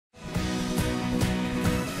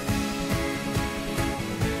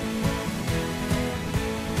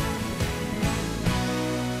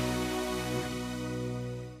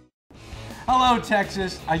Hello,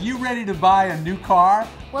 Texas. Are you ready to buy a new car?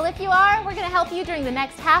 Well, if you are, we're going to help you during the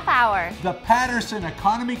next half hour. The Patterson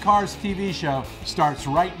Economy Cars TV show starts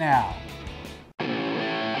right now.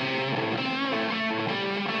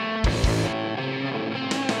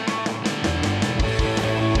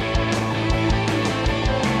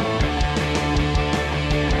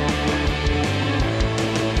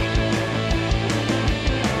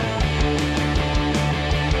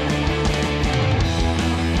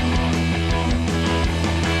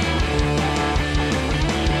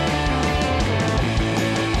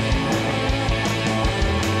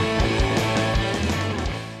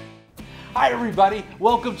 Hi everybody,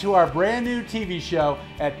 welcome to our brand new TV show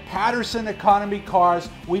at Patterson Economy Cars.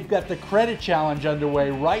 We've got the credit challenge underway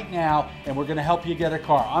right now and we're going to help you get a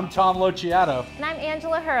car. I'm Tom Lociato. And I'm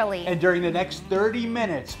Angela Hurley. And during the next 30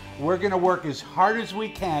 minutes, we're going to work as hard as we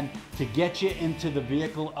can to get you into the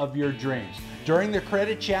vehicle of your dreams. During the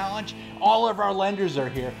credit challenge, all of our lenders are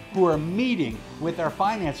here who are meeting with our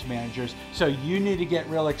finance managers, so you need to get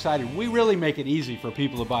real excited. We really make it easy for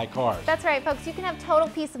people to buy cars. That's right, folks. You can have total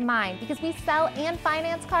peace of mind because we sell and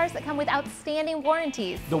finance cars that come with outstanding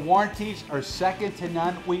warranties. The warranties are second to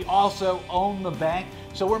none. We also own the bank,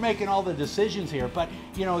 so we're making all the decisions here. But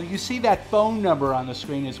you know, you see that phone number on the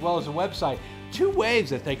screen as well as the website. Two ways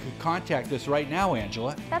that they could contact us right now,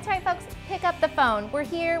 Angela. That's right, folks. Pick up the phone. We're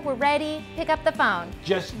here, we're ready. Pick up the phone.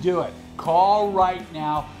 Just do it. Call right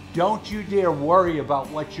now. Don't you dare worry about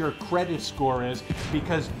what your credit score is,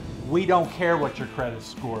 because we don't care what your credit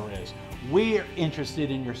score is. We're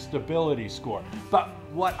interested in your stability score. But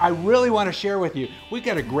what I really want to share with you, we've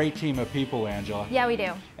got a great team of people, Angela. Yeah, we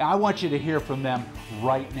do. And I want you to hear from them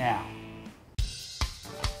right now.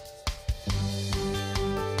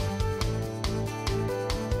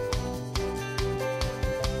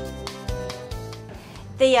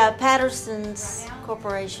 The Patterson's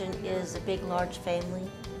Corporation is a big, large family,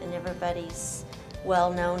 and everybody's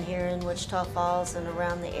well known here in Wichita Falls and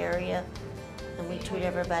around the area, and we treat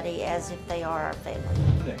everybody as if they are our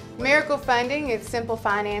family. Miracle Funding is simple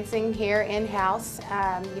financing here in-house.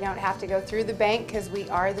 You don't have to go through the bank because we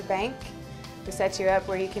are the bank. We set you up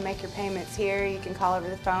where you can make your payments here. You can call over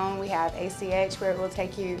the phone. We have ACH where it will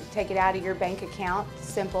take it out of your bank account.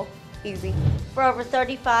 Simple, easy. For over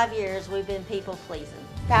 35 years, we've been people pleasing.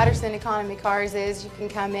 Patterson Economy Cars is you can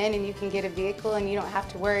come in and you can get a vehicle and you don't have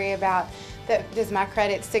to worry about does my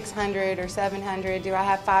credit $600 or $700? Do I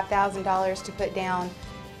have $5,000 to put down?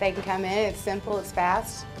 They can come in, it's simple, it's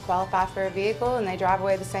fast, qualify for a vehicle, and they drive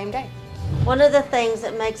away the same day. One of the things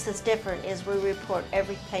that makes us different is we report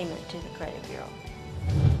every payment to the credit bureau.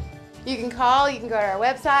 You can call, you can go to our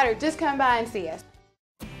website, or just come by and see us.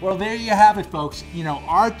 Well, there you have it, folks. You know,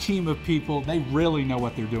 our team of people, they really know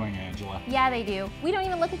what they're doing, Angela. Yeah, they do. We don't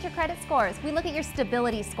even look at your credit scores. We look at your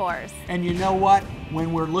stability scores. And you know what?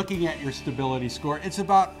 When we're looking at your stability score, it's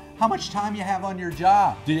about how much time you have on your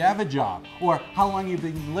job. Do you have a job? Or how long you've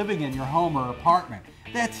been living in your home or apartment.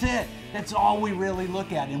 That's it. That's all we really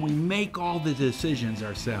look at, and we make all the decisions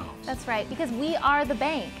ourselves. That's right, because we are the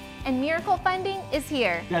bank. And Miracle Funding is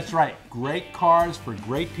here. That's right. Great cars for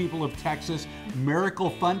great people of Texas.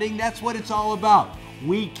 Miracle Funding, that's what it's all about.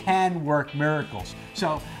 We can work miracles.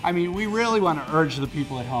 So, I mean, we really want to urge the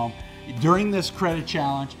people at home during this credit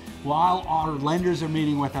challenge, while our lenders are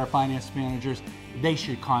meeting with our finance managers, they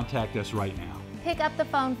should contact us right now. Pick up the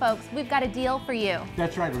phone, folks. We've got a deal for you.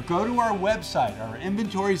 That's right. Or go to our website. Our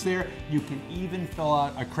inventory's there. You can even fill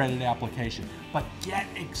out a credit application. But get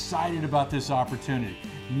excited about this opportunity.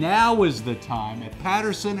 Now is the time at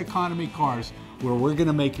Patterson Economy Cars where we're going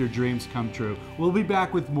to make your dreams come true. We'll be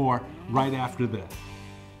back with more right after this.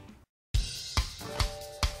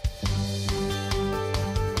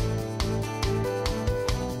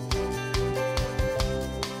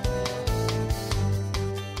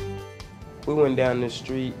 We went down the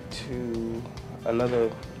street to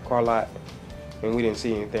another car lot and we didn't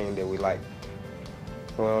see anything that we liked.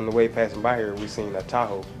 Well, on the way passing by here, we seen a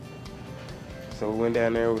Tahoe. So we went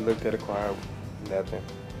down there, we looked at the car, nothing.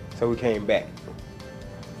 So we came back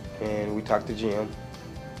and we talked to Jim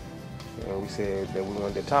and we said that we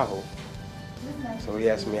wanted the Tahoe. So he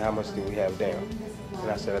asked me how much do we have down,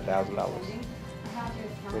 and I said $1,000.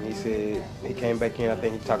 And he said, he came back in, I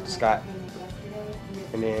think he talked to Scott.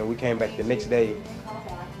 And then we came back the next day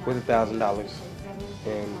with $1,000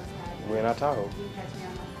 and we're in our Tahoe.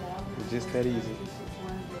 It's just that easy.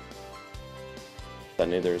 I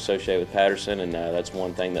knew they were associated with Patterson, and that's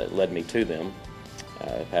one thing that led me to them.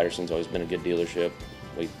 Patterson's always been a good dealership.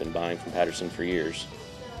 We've been buying from Patterson for years.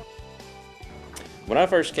 When I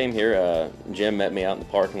first came here, Jim met me out in the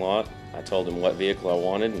parking lot. I told him what vehicle I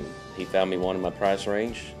wanted, and he found me one in my price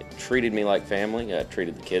range. treated me like family,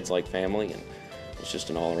 treated the kids like family, and it's just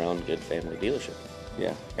an all-around good family dealership.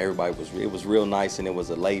 Yeah, everybody was, it was real nice, and it was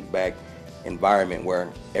a laid-back environment where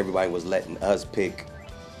everybody was letting us pick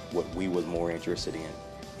what we was more interested in.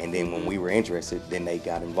 And then when we were interested, then they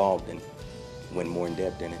got involved and went more in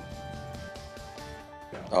depth in it.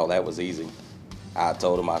 Oh, that was easy. I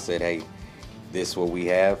told them, I said, hey, this is what we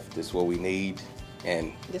have, this is what we need,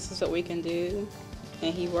 and this is what we can do,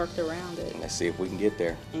 and he worked around it. Let's see if we can get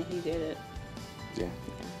there. And he did it. Yeah.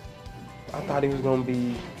 I thought he was gonna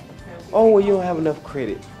be, oh, well, you don't have enough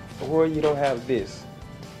credit, or you don't have this,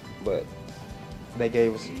 but they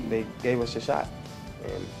gave us a shot,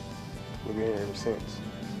 and we've been here ever since.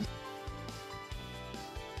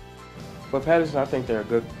 But Patterson, I think they're a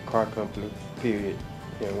good car company, period,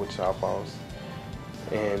 here in Wichita Falls.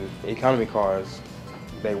 And economy cars,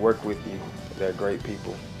 they work with you. They're great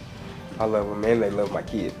people. I love them, and they love my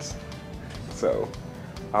kids. So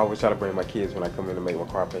I always try to bring my kids when I come in to make my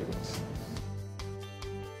car payments.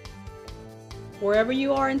 Wherever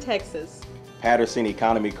you are in Texas, Patterson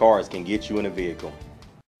Economy Cars can get you in a vehicle.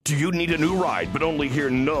 Do you need a new ride but only hear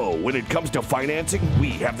no when it comes to financing? We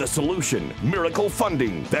have the solution. Miracle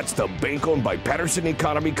Funding. That's the bank owned by Patterson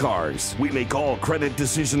Economy Cars. We make all credit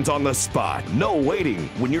decisions on the spot. No waiting.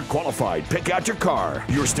 When you're qualified, pick out your car.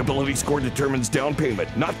 Your stability score determines down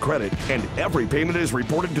payment, not credit, and every payment is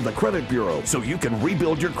reported to the credit bureau so you can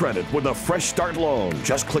rebuild your credit with a fresh start loan.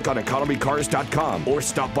 Just click on economycars.com or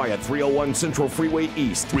stop by at 301 Central Freeway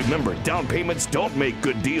East. Remember, down payments don't make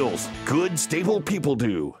good deals. Good, stable people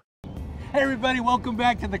do. Hey everybody, welcome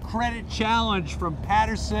back to the Credit Challenge from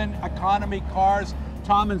Patterson Economy Cars.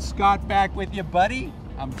 Tom and Scott back with you, buddy.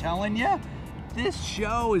 I'm telling you, this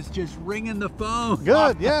show is just ringing the phone.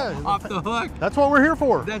 Good, off the hook. That's what we're here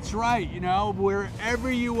for. That's right. You know, wherever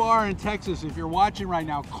you are in Texas, if you're watching right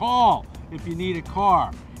now, call if you need a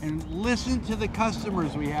car and listen to the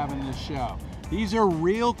customers we have in this show. These are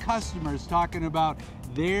real customers talking about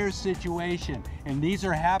their situation, and these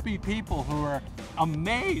are happy people who are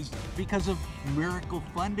amazed because of miracle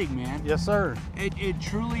funding, man. Yes, sir. It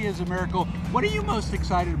truly is a miracle. What are you most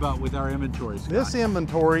excited about with our inventory, Scott? This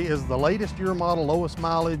inventory is the latest year model, lowest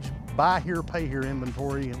mileage, buy here, pay here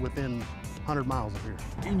inventory within 100 miles of here.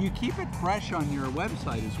 And you keep it fresh on your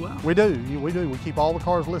website as well. We do. We keep all the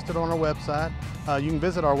cars listed on our website. You can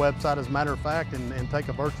visit our website, as a matter of fact, and take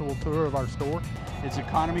a virtual tour of our store. It's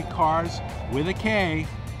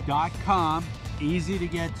economycars.com. Easy to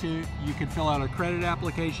get to. You can fill out a credit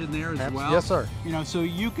application there as well. Yes, sir. You know, so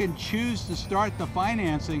you can choose to start the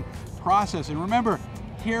financing process. And remember,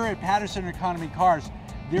 here at Patterson Economy Cars,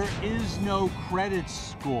 there is no credit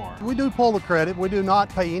score. We do pull the credit. We do not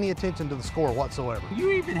pay any attention to the score whatsoever.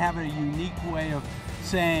 You even have a unique way of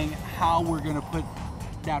saying how we're going to put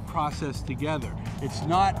that process together. It's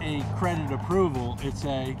not a credit approval, it's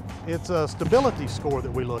a stability score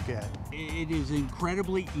that we look at. It is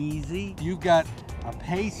incredibly easy. You've got a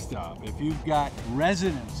pay stub, if you've got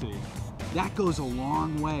residency, that goes a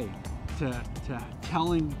long way to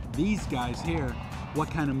telling these guys here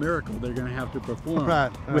what kind of miracle they're going to have to perform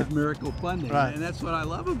with miracle funding. And that's what I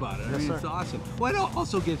love about it. I mean, it's awesome. What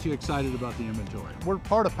also gets you excited about the inventory? We're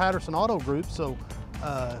part of Patterson Auto Group, so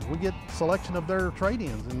we get selection of their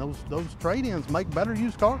trade-ins, and those trade-ins make better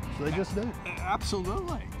used cars. They just do.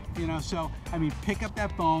 Absolutely. You know, so, I mean, pick up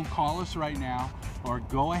that phone, call us right now, or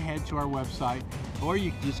go ahead to our website, or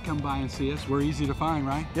you can just come by and see us. We're easy to find,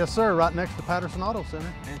 right? Yes, sir, right next to Patterson Auto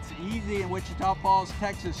Center. It's easy in Wichita Falls,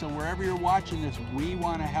 Texas, so wherever you're watching this, we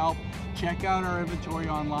want to help. Check out our inventory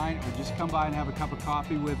online, or just come by and have a cup of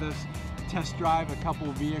coffee with us, test drive a couple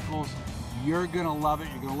of vehicles. You're gonna love it.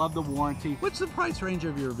 You're gonna love the warranty. What's the price range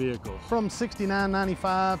of your vehicles? From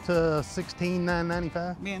 $69.95 to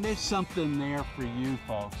 $16,995. Man, there's something there for you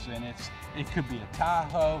folks, and it could be a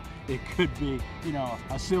Tahoe, it could be, you know,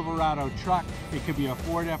 a Silverado truck, it could be a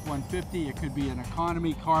Ford F-150, it could be an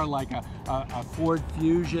economy car like a Ford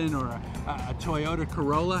Fusion or a Toyota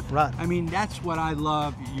Corolla. Right. I mean, that's what I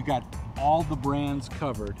love. You got all the brands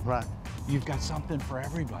covered. Right. You've got something for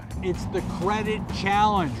everybody. It's the Credit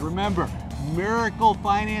Challenge. Remember, miracle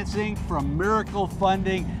financing from Miracle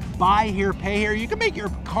Funding. Buy here, pay here. You can make your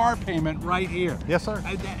car payment right here. Yes, sir.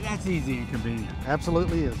 That's easy and convenient.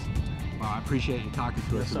 Absolutely is. Well, I appreciate you talking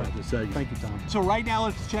to us about this segment. Thank you, Tom. So right now,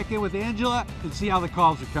 let's check in with Angela and see how the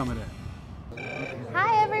calls are coming in.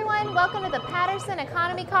 Hi everyone, everyone. Welcome to the Patterson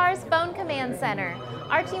Economy Cars Phone Command Center.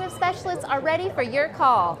 Our team of specialists are ready for your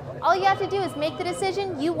call. All you have to do is make the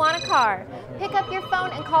decision you want a car. Pick up your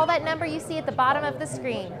phone and call that number you see at the bottom of the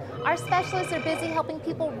screen. Our specialists are busy helping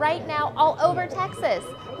people right now all over Texas.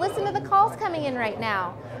 Listen to the calls coming in right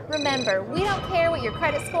now. Remember, we don't care what your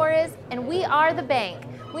credit score is, and we are the bank.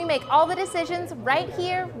 We make all the decisions right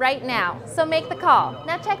here, right now. So make the call.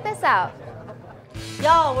 Now check this out.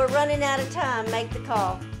 Y'all, we're running out of time. Make the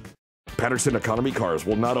call. Patterson Economy Cars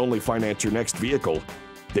will not only finance your next vehicle,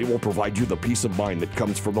 they will provide you the peace of mind that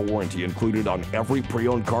comes from the warranty included on every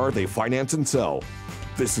pre-owned car they finance and sell.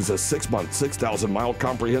 This is a 6-month, 6,000-mile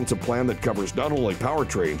comprehensive plan that covers not only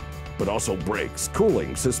powertrain, but also brakes,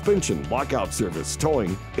 cooling, suspension, lockout service,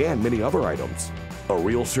 towing, and many other items. A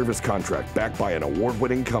real service contract backed by an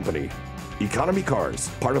award-winning company. Economy Cars,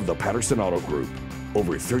 part of the Patterson Auto Group.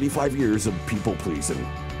 Over 35 years of people-pleasing.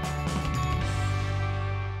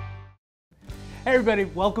 Hey everybody,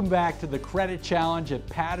 welcome back to the Credit Challenge at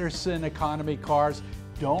Patterson Economy Cars.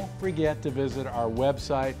 Don't forget to visit our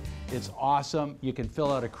website. It's awesome. You can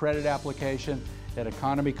fill out a credit application at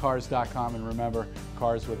economycars.com, and remember,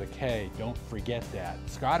 cars with a K. Don't forget that.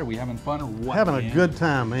 Scott, are we having fun or what? Having a good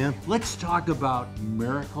time, man. Let's talk about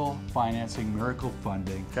Miracle Financing, Miracle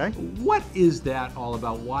Funding. Okay. What is that all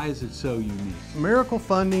about? Why is it so unique? Miracle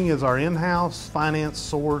Funding is our in-house finance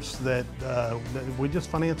source that we just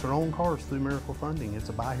finance our own cars through Miracle Funding. It's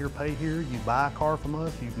a buy here, pay here. You buy a car from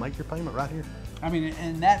us, you make your payment right here. I mean,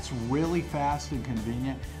 and that's really fast and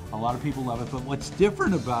convenient. A lot of people love it, but what's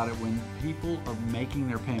different about it when people are making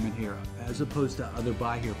their payment here as opposed to other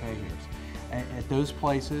buy here, pay here's. At those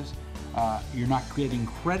places, you're not getting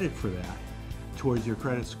credit for that towards your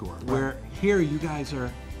credit score. Right. Where here you guys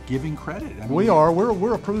are giving credit. I mean,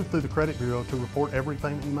 we're approved through the credit bureau to report every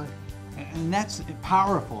payment you make. And that's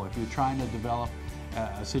powerful if you're trying to develop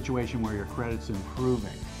a situation where your credit's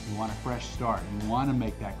improving. You want a fresh start. You want to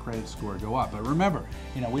make that credit score go up. But remember,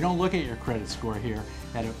 we don't look at your credit score here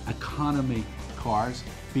at Economy Cars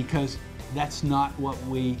because that's not what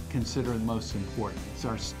we consider the most important. It's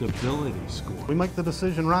our stability score. We make the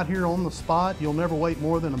decision right here on the spot. You'll never wait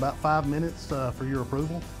more than about 5 minutes for your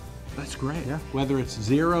approval. That's great. Yeah. Whether it's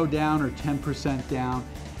 0 down or 10% down,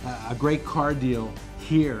 a great car deal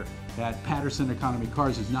here at Patterson Economy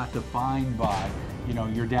Cars is not defined by,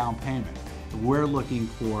 your down payment. We're looking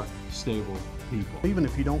for stable people. Even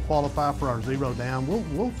if you don't qualify for our 0 down,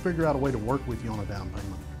 we'll figure out a way to work with you on a down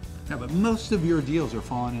payment. Yeah, but most of your deals are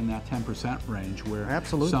falling in that 10% range where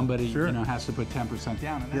absolutely, somebody sure, has to put 10%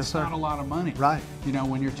 down, and that's yes, not a lot of money. Right.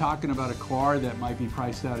 When you're talking about a car that might be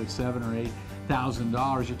priced out at $7,000 or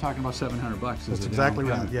 $8,000, you're talking about $700 bucks. That's exactly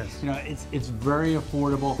right. Yes. It's very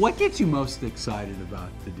affordable. What gets you most excited about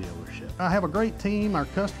the dealership? I have a great team. Our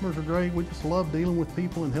customers are great. We just love dealing with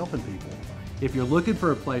people and helping people. If you're looking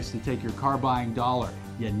for a place to take your car buying dollar,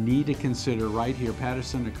 you need to consider right here,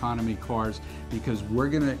 Patterson Economy Cars, because we're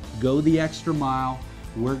going to go the extra mile.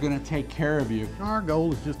 We're going to take care of you. Our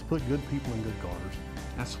goal is just to put good people in good cars.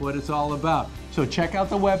 That's what it's all about. So check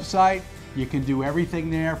out the website. You can do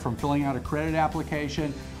everything there, from filling out a credit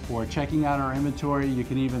application or checking out our inventory. You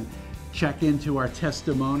can even check into our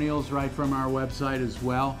testimonials right from our website as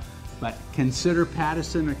well. But consider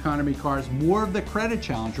Patterson Economy Cars, more of the credit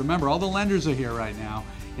challenge. Remember, all the lenders are here right now,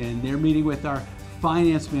 and they're meeting with our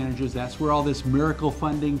finance managers. That's where all this miracle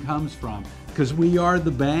funding comes from, because we are the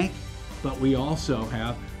bank, but we also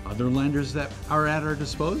have other lenders that are at our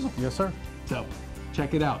disposal. Yes, sir. So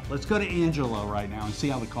check it out. Let's go to Angelo right now and see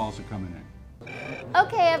how the calls are coming in.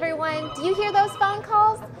 Okay, everyone, do you hear those phone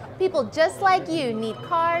calls? People just like you need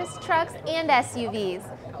cars, trucks, and SUVs.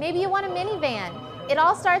 Maybe you want a minivan. It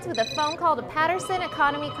all starts with a phone call to Patterson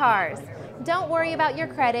Economy Cars. Don't worry about your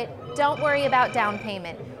credit. Don't worry about down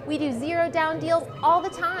payment. We do 0 down deals all the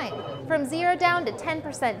time. From 0 down to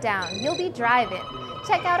 10% down, you'll be driving.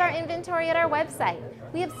 Check out our inventory at our website.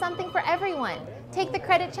 We have something for everyone. Take the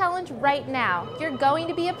credit challenge right now. You're going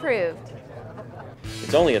to be approved.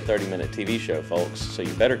 It's only a 30-minute TV show, folks, so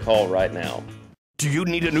you better call right now. Do you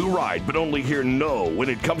need a new ride but only hear no when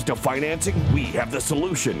it comes to financing? We have the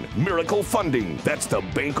solution. Miracle Funding. That's the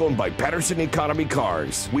bank owned by Patterson Economy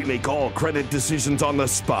Cars. We make all credit decisions on the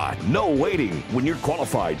spot. No waiting. When you're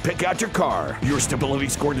qualified, pick out your car. Your stability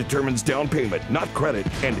score determines down payment, not credit,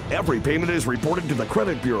 and every payment is reported to the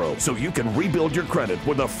credit bureau so you can rebuild your credit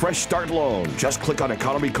with a fresh start loan. Just click on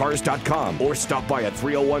economycars.com or stop by at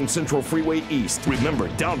 301 Central Freeway East. Remember,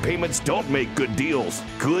 down payments don't make good deals.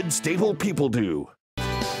 Good, stable people do.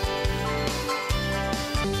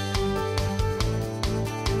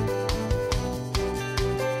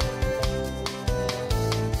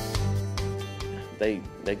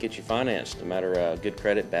 they get you financed, no matter good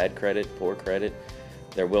credit, bad credit, poor credit.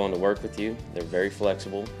 They're willing to work with you. They're very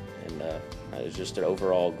flexible, and it was just an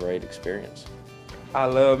overall great experience. I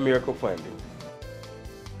love Miracle Funding.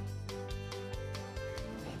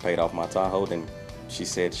 Paid off my Tahoe, and she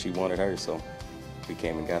said she wanted hers, so we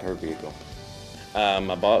came and got her vehicle.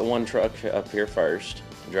 I bought one truck up here first,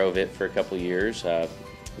 drove it for a couple of years,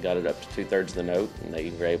 got it up to 2/3 of the note, and they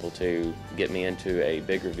were able to get me into a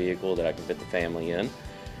bigger vehicle that I could fit the family in.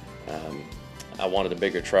 I wanted a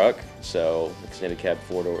bigger truck, so extended cab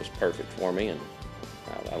 4-door was perfect for me, and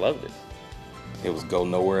I loved it. It was go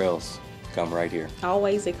nowhere else, come right here.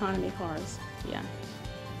 Always economy cars, yeah.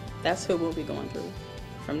 That's who we'll be going through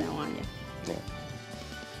from now on, yeah.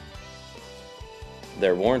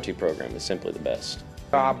 Their warranty program is simply the best.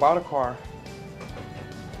 I bought a car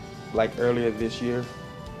like earlier this year,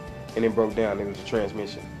 and it broke down. It was a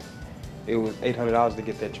transmission. It was $800 to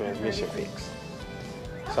get that transmission fixed.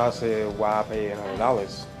 So I said, why pay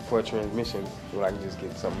 $800 for a transmission when I can just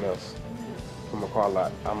get something else from a car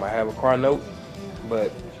lot? I might have a car note,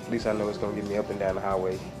 but at least I know it's gonna get me up and down the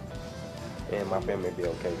highway, and my family will be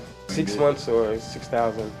okay. 6 months or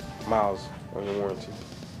 6,000 miles on your warranty.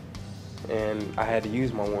 And I had to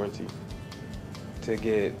use my warranty to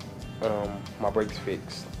get my brakes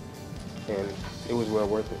fixed, and it was well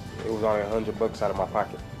worth it. It was only $100 out of my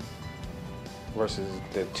pocket versus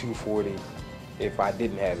the $240 if I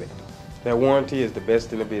didn't have it. That warranty is the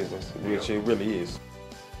best in the business, which it really is.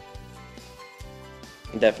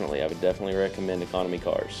 Definitely, I would definitely recommend economy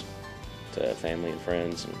cars to family and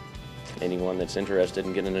friends and anyone that's interested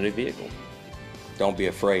in getting a new vehicle. Don't be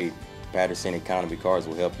afraid. Patterson Economy Cars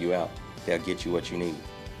will help you out. They'll get you what you need.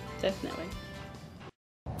 Definitely.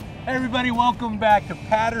 Hey everybody, welcome back to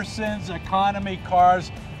Patterson's Economy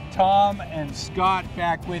Cars. Tom and Scott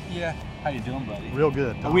back with you. How you doing, buddy? Real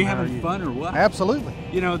good, Tom. Are we How having are you? fun or what? Absolutely.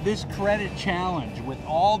 You know, this credit challenge with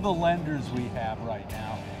all the lenders we have right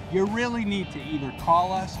now, you really need to either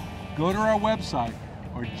call us, go to our website,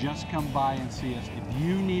 or just come by and see us. If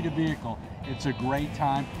you need a vehicle, it's a great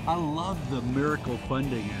time. I love the miracle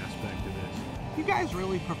funding aspect of this. You guys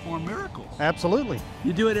really perform miracles. Absolutely.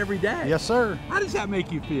 You do it every day. Yes, sir. How does that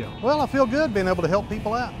make you feel? Well, I feel good being able to help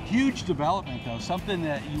people out. Huge development though, something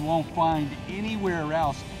that you won't find anywhere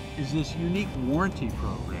else is this unique warranty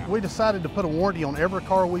program. We decided to put a warranty on every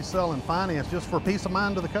car we sell and finance just for peace of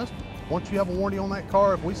mind to the customer. Once you have a warranty on that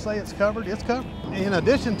car, if we say it's covered, it's covered. In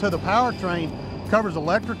addition to the powertrain, it covers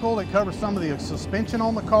electrical, it covers some of the suspension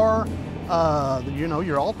on the car, you know,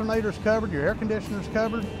 your alternator's covered, your air conditioner's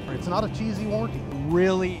covered. It's not a cheesy warranty. It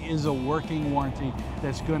really is a working warranty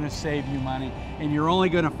that's going to save you money, and you're only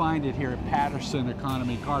going to find it here at Patterson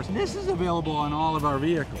Economy Cars. This is available on all of our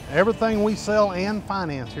vehicles. Everything we sell and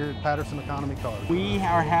finance here at Patterson Economy Cars. We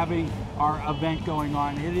are having our event going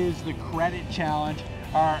on. It is the Credit Challenge.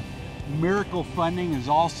 Our miracle funding is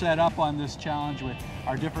all set up on this challenge with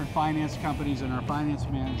our different finance companies and our finance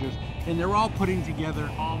managers, and they're all putting together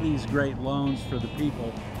all these great loans for the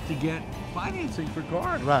people to get financing for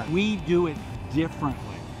cars. Right. We do it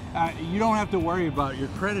differently. You don't have to worry about your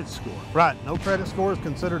credit score. Right, no credit score is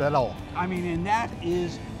considered at all. I mean, and that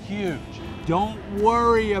is huge. Don't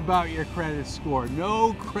worry about your credit score.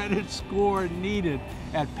 No credit score needed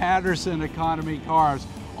at Patterson Economy Cars.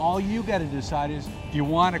 All you got to decide is, do you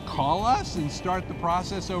want to call us and start the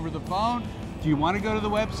process over the phone? Do you want to go to the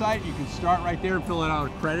website? You can start right there and fill out a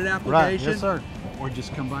credit application. Right, yes, sir. Or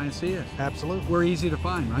just come by and see us. Absolutely. We're easy to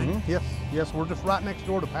find, right? Mm-hmm. Yes, yes, we're just right next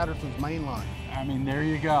door to Patterson's main line. I mean, there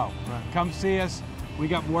you go. Right. Come see us. We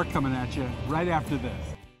got more coming at you right after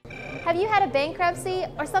this. Have you had a bankruptcy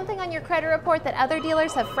or something on your credit report that other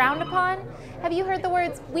dealers have frowned upon? Have you heard the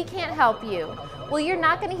words, "We can't help you"? Well, you're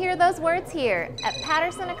not going to hear those words here. At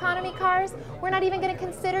Patterson Economy Cars, we're not even going to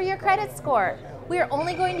consider your credit score. We are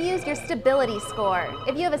only going to use your stability score.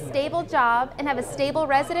 If you have a stable job and have a stable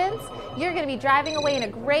residence, you're going to be driving away in a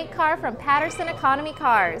great car from Patterson Economy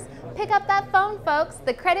Cars. Pick up that phone, folks.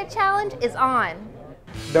 The credit challenge is on.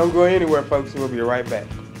 Don't go anywhere, folks. We'll be right back.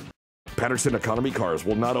 Patterson Economy Cars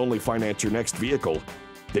will not only finance your next vehicle,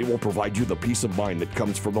 they will provide you the peace of mind that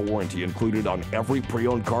comes from the warranty included on every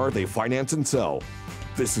pre-owned car they finance and sell.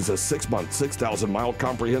 This is a 6-month, 6,000-mile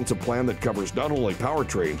comprehensive plan that covers not only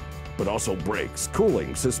powertrain, but also brakes,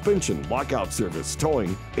 cooling, suspension, lockout service,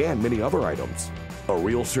 towing, and many other items. A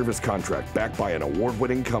real service contract backed by an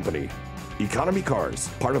award-winning company. Economy Cars,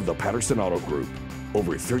 part of the Patterson Auto Group.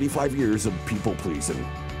 Over 35 years of people-pleasing.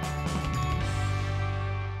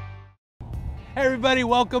 Hey everybody,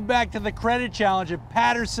 welcome back to the Credit Challenge at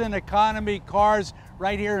Patterson Economy Cars.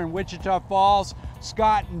 right here in Wichita Falls.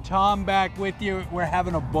 Scott and Tom back with you. We're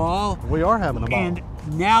having a ball. We are having a ball. And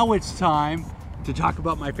now it's time to talk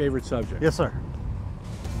about my favorite subject. Yes, sir.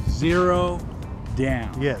 Zero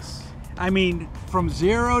down. Yes. I mean, from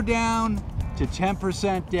 0 down to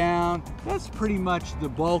 10% down, that's pretty much the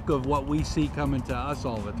bulk of what we see coming to us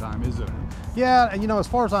all the time, isn't it? Yeah, and you know, as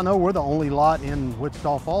far as I know, we're the only lot in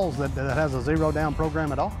Wichita Falls that has a 0 down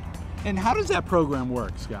program at all. And how does that program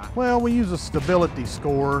work, Scott? Well, we use a stability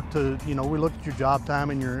score to, you know, we look at your job time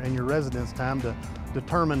and your residence time to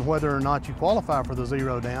determine whether or not you qualify for the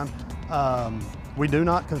 0 down. We do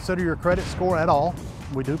not consider your credit score at all.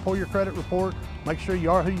 We do pull your credit report, make sure you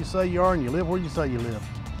are who you say you are and you live where you say you live.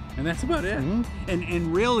 And that's about it. Mm-hmm.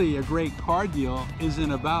 And really a great car deal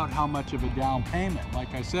isn't about how much of a down payment.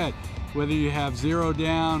 Like I said, whether you have 0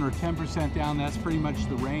 down or 10% down, that's pretty much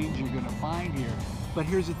the range you're gonna find here. But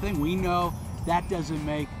here's the thing, we know that doesn't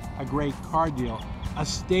make a great car deal. A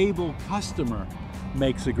stable customer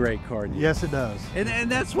makes a great car deal. Yes, it does. And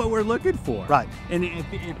that's what we're looking for. Right. And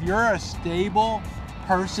if you're a stable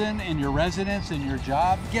person in your residence and your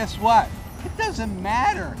job, guess what? It doesn't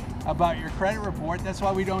matter about your credit report. That's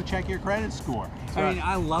why we don't check your credit score. I mean,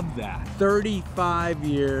 I love that. 35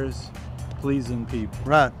 years pleasing people.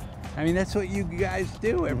 Right. I mean, that's what you guys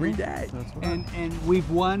do every day. That's right. And we've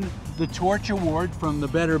won the Torch Award from the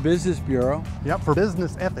Better Business Bureau. Yep, for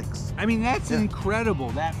business ethics. I mean, that's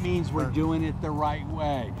incredible. That means we're doing it the right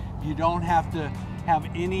way. You don't have to have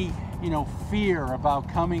any, fear about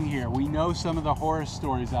coming here. We know some of the horror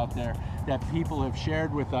stories out there that people have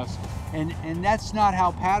shared with us. And that's not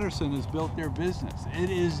how Patterson has built their business. It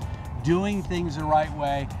is doing things the right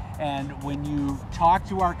way. And when you talk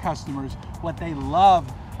to our customers, what they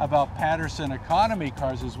love about Patterson Economy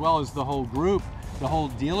Cars, as well as the whole group, the whole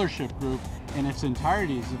dealership group in its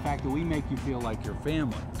entirety, is the fact that we make you feel like your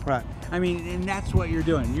family. Right. I mean, and that's what you're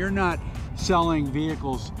doing. You're not selling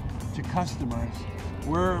vehicles to customers.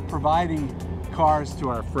 We're providing cars to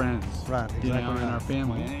our friends, right, exactly, and our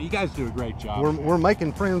family. And you guys do a great job. We're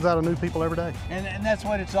making friends out of new people every day. And that's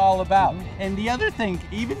what it's all about. And the other thing,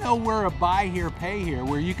 even though we're a buy here, pay here,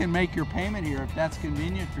 where you can make your payment here if that's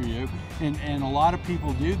convenient for you, and a lot of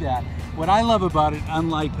people do that, what I love about it,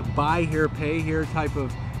 unlike buy here, pay here type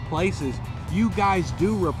of places, you guys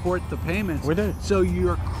do report the payments. We do. So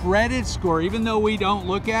your credit score, even though we don't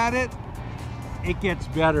look at it, it gets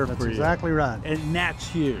better for you. That's exactly right. And that's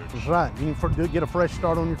huge. That's right. You can get a fresh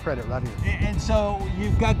start on your credit right here. And so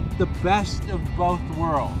you've got the best of both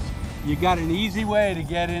worlds. You got an easy way to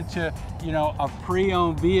get into, a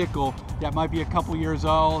pre-owned vehicle that might be a couple years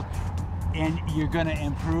old, and you're going to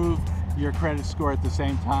improve your credit score at the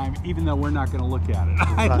same time, even though we're not going to look at it.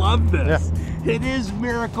 I love this. Yeah. It is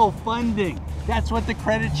miracle funding. That's what the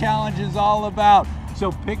Credit Challenge is all about. So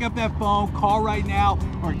pick up that phone, call right now,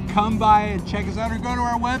 or come by and check us out, or go to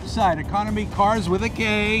our website,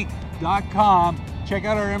 economycarswithak.com. Check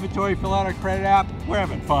out our inventory, fill out our credit app. We're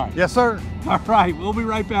having fun. Yes, sir. All right, we'll be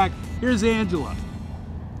right back. Here's Angela.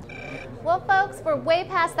 Well, folks, we're way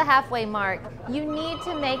past the halfway mark. You need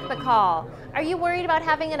to make the call. Are you worried about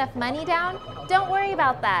having enough money down? Don't worry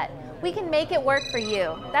about that. We can make it work for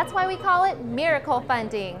you. That's why we call it miracle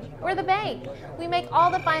funding. We're the bank. We make all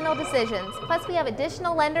the final decisions, plus we have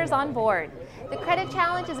additional lenders on board. The Credit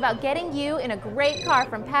Challenge is about getting you in a great car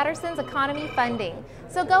from Patterson's Economy Funding.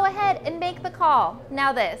 So go ahead and make the call.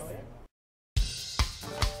 Now this.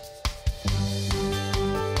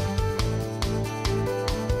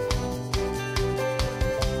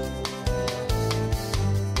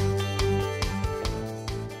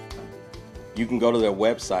 You can go to their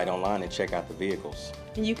website online and check out the vehicles.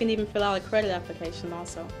 And you can even fill out a credit application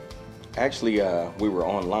also. Actually, we were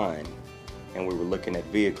online and we were looking at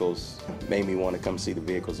vehicles. Made me want to come see the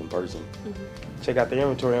vehicles in person. Check out the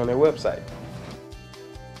inventory on their website.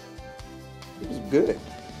 It was good.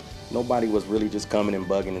 Nobody was really just coming and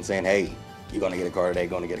bugging and saying, hey, you're going to get a car today,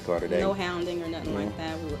 going to get a car today. No hounding or nothing like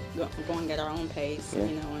that. We were going at our own pace,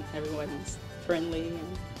 and everyone was friendly and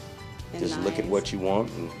just nice. Look at what you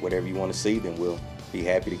want, and whatever you want to see, then we'll be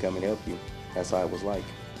happy to come and help you. That's how it was like.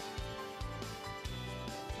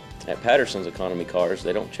 At Patterson's Economy Cars,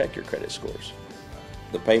 they don't check your credit scores.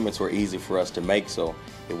 The payments were easy for us to make, so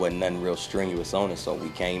it wasn't nothing real strenuous on us, so we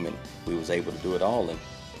came and we was able to do it all and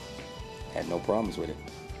had no problems with it.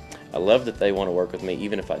 I love that they want to work with me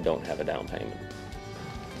even if I don't have a down payment.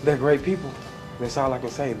 They're great people. That's all I can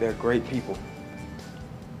say. They're great people.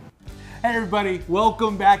 Hey everybody,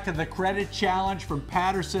 welcome back to the Credit Challenge from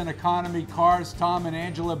Patterson Economy Cars. Tom and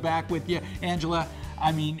Angela back with you. Angela,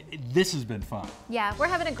 I mean, this has been fun. Yeah, we're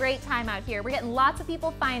having a great time out here. We're getting lots of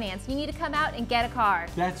people financed. You need to come out and get a car.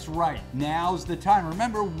 That's right. Now's the time.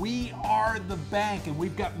 Remember, we are the bank and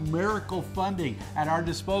we've got miracle funding at our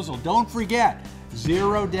disposal. Don't forget,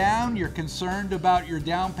 0 down. You're concerned about your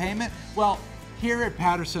down payment? Well, here at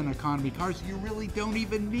Patterson Economy Cars, you really don't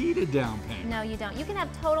even need a down payment. No, you don't. You can have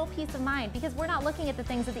total peace of mind because we're not looking at the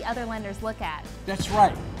things that the other lenders look at. That's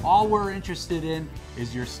right. All we're interested in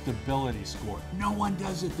is your stability score. No one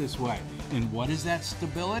does it this way. And what is that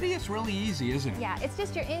stability? It's really easy, isn't it? Yeah, it's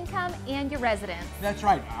just your income and your residence. That's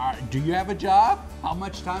right. Do you have a job? How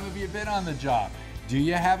much time have you been on the job? Do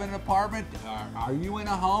you have an apartment? Are you in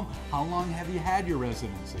a home? How long have you had your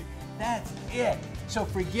residency? That's it. So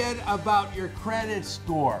forget about your credit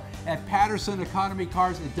score. At Patterson Economy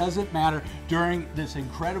Cars, it doesn't matter during this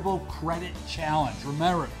incredible credit challenge.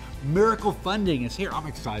 Remember, miracle funding is here. I'm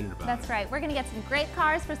excited about it. That's right. We're going to get some great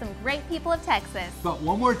cars for some great people of Texas. But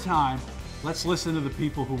one more time, let's listen to the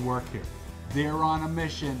people who work here. They're on a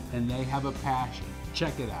mission and they have a passion.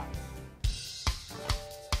 Check it out.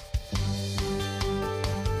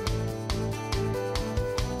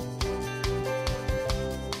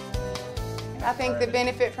 I think the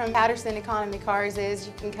benefit from Patterson Economy Cars is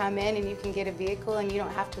you can come in and you can get a vehicle and you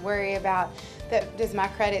don't have to worry about, does my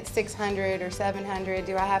credit $600 or $700?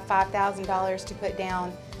 Do I have $5,000 to put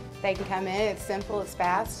down? They can come in, it's simple, it's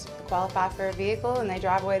fast, they qualify for a vehicle, and they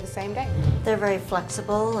drive away the same day. They're very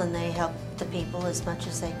flexible and they help the people as much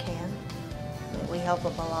as they can. We help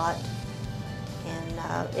them a lot.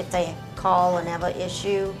 And if they call and have an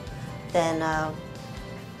issue, then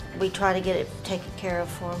we try to get it taken care of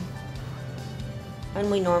for them. And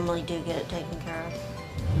we normally do get it taken care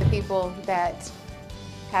of. The people that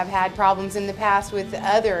have had problems in the past with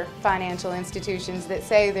other financial institutions that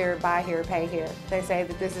say they're buy here, pay here. They say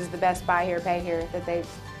that this is the best buy here, pay here that they've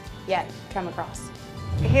yet come across.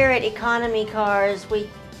 Here at Economy Cars, we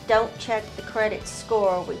don't check the credit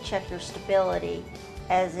score, we check your stability,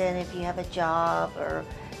 as in if you have a job or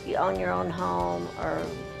you own your own home or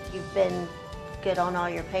you've been good on all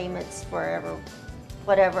your payments forever,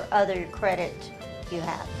 whatever other credit you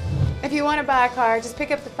have. If you want to buy a car, just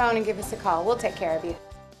pick up the phone and give us a call. We'll take care of you.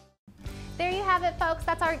 There you have it, folks.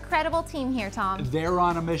 That's our incredible team here, Tom. They're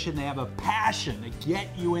on a mission. They have a passion to get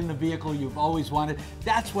you in the vehicle you've always wanted.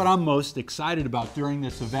 That's what I'm most excited about during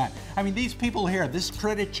this event. I mean, these people here, this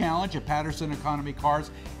credit challenge at Patterson Economy Cars,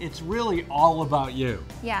 it's really all about you.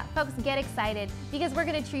 Yeah, folks, get excited because we're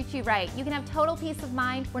going to treat you right. You can have total peace of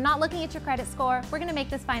mind. We're not looking at your credit score. We're going to make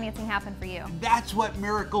this financing happen for you. That's what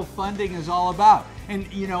miracle funding is all about.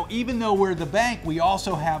 And you know, even though we're the bank, we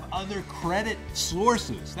also have other credit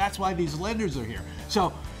sources. That's why these lenders are here.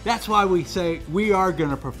 So that's why we say we are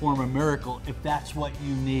going to perform a miracle if that's what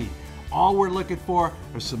you need. All we're looking for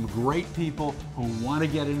are some great people who want to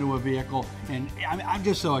get into a vehicle, and I'm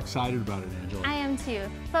just so excited about it, Angela. I am too.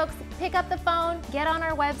 Folks, pick up the phone, get on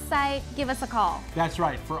our website, give us a call. That's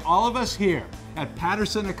right. For all of us here at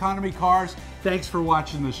Patterson Economy Cars, thanks for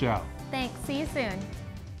watching the show. Thanks. See you soon.